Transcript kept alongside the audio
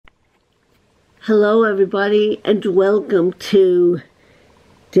Hello everybody and welcome to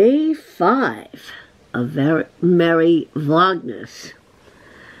day 5 of Very Merry Vlogmas.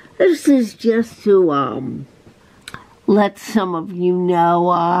 This is just to let some of you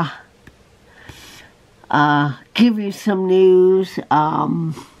know, give you some news.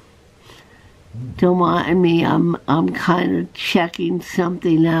 Don't mind me, I'm kind of checking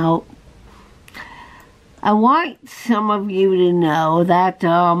something out. I want some of you to know that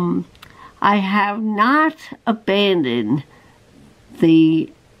I have not abandoned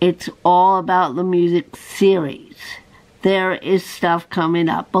the It's All About the Music series. There is stuff coming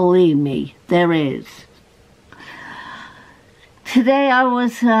up, believe me, there is. Today I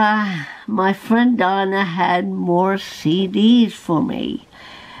was, my friend Donna had more CDs for me.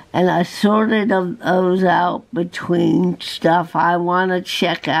 And I sorted those out between stuff I want to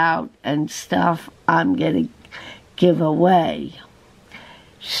check out and stuff I'm going to give away.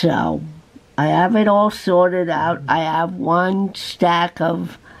 So I have it all sorted out. I have one stack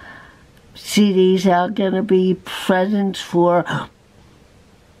of CDs that are going to be presents for...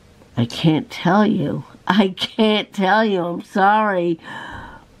 I can't tell you. I can't tell you. I'm sorry.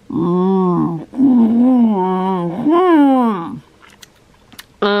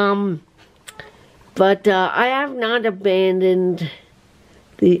 But I have not abandoned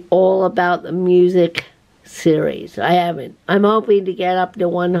the All About the Music series. I haven't. I'm hoping to get up to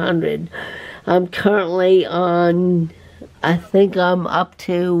 100. I'm currently on, I think I'm up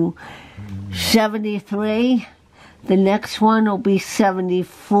to 73. The next one will be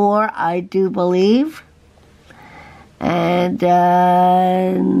 74, I do believe. And,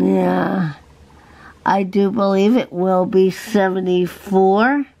 yeah, I do believe it will be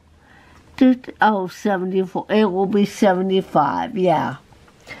 74. Oh, 74. It will be 75, yeah.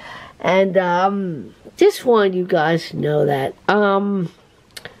 And, just wanted you guys to know that.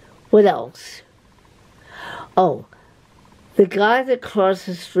 What else? Oh, the guys across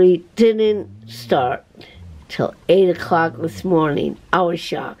the street didn't start till 8 o'clock this morning. I was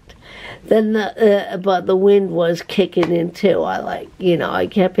shocked. Then but the wind was kicking in too. I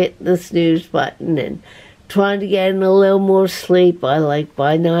kept hitting the snooze button and trying to get in a little more sleep. By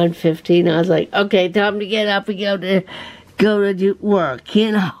 9:15, I was like, okay, time to get up and go to work,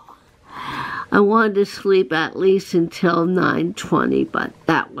 you know. I wanted to sleep at least until 9:20, but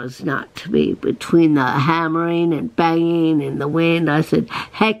that was not to be. Between the hammering and banging and the wind, I said,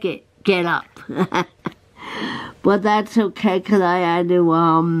 heck it, get up. But that's okay, because I had to,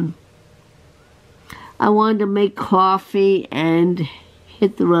 I wanted to make coffee and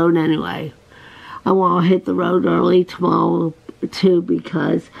hit the road anyway. I want to hit the road early tomorrow, too,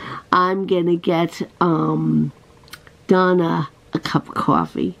 because I'm going to get Donna a cup of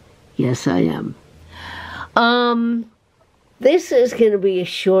coffee. Yes, I am. This is going to be a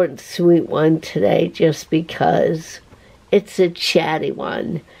short and sweet one today just because it's a chatty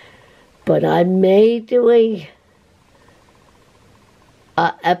one. But I may do a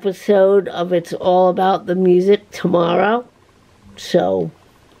episode of It's All About the Music tomorrow. So,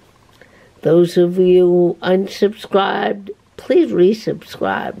 those of you who unsubscribed, please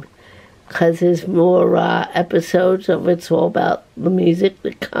resubscribe. Because there's more episodes of It's All About the Music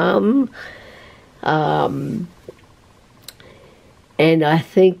to come. And I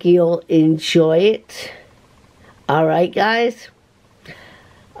think you'll enjoy it. Alright, guys?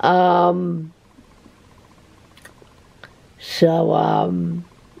 Like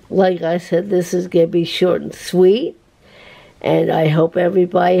I said, this is going to be short and sweet. And I hope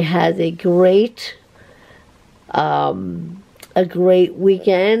everybody has a great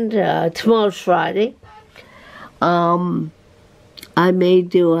weekend. Tomorrow's Friday. I may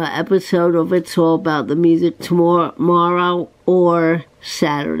do an episode of It's All About the Music tomorrow or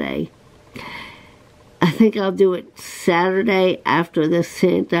Saturday. I think I'll do it Saturday after the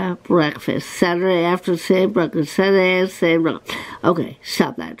Santa breakfast. Saturday after Santa breakfast. Saturday after Santa breakfast. Okay,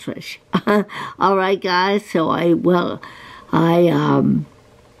 stop that, Trish. Alright, guys, so I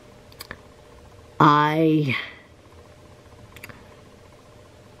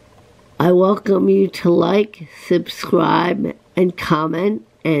welcome you to like, subscribe, and comment,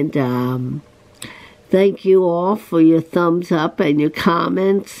 and thank you all for your thumbs up and your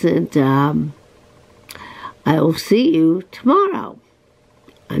comments, and I will see you tomorrow.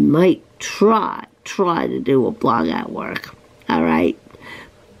 I might try to do a blog at work, alright?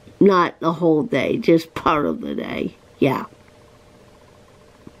 Not the whole day, just part of the day, yeah.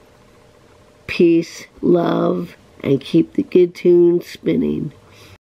 Peace, love, and keep the good tunes spinning.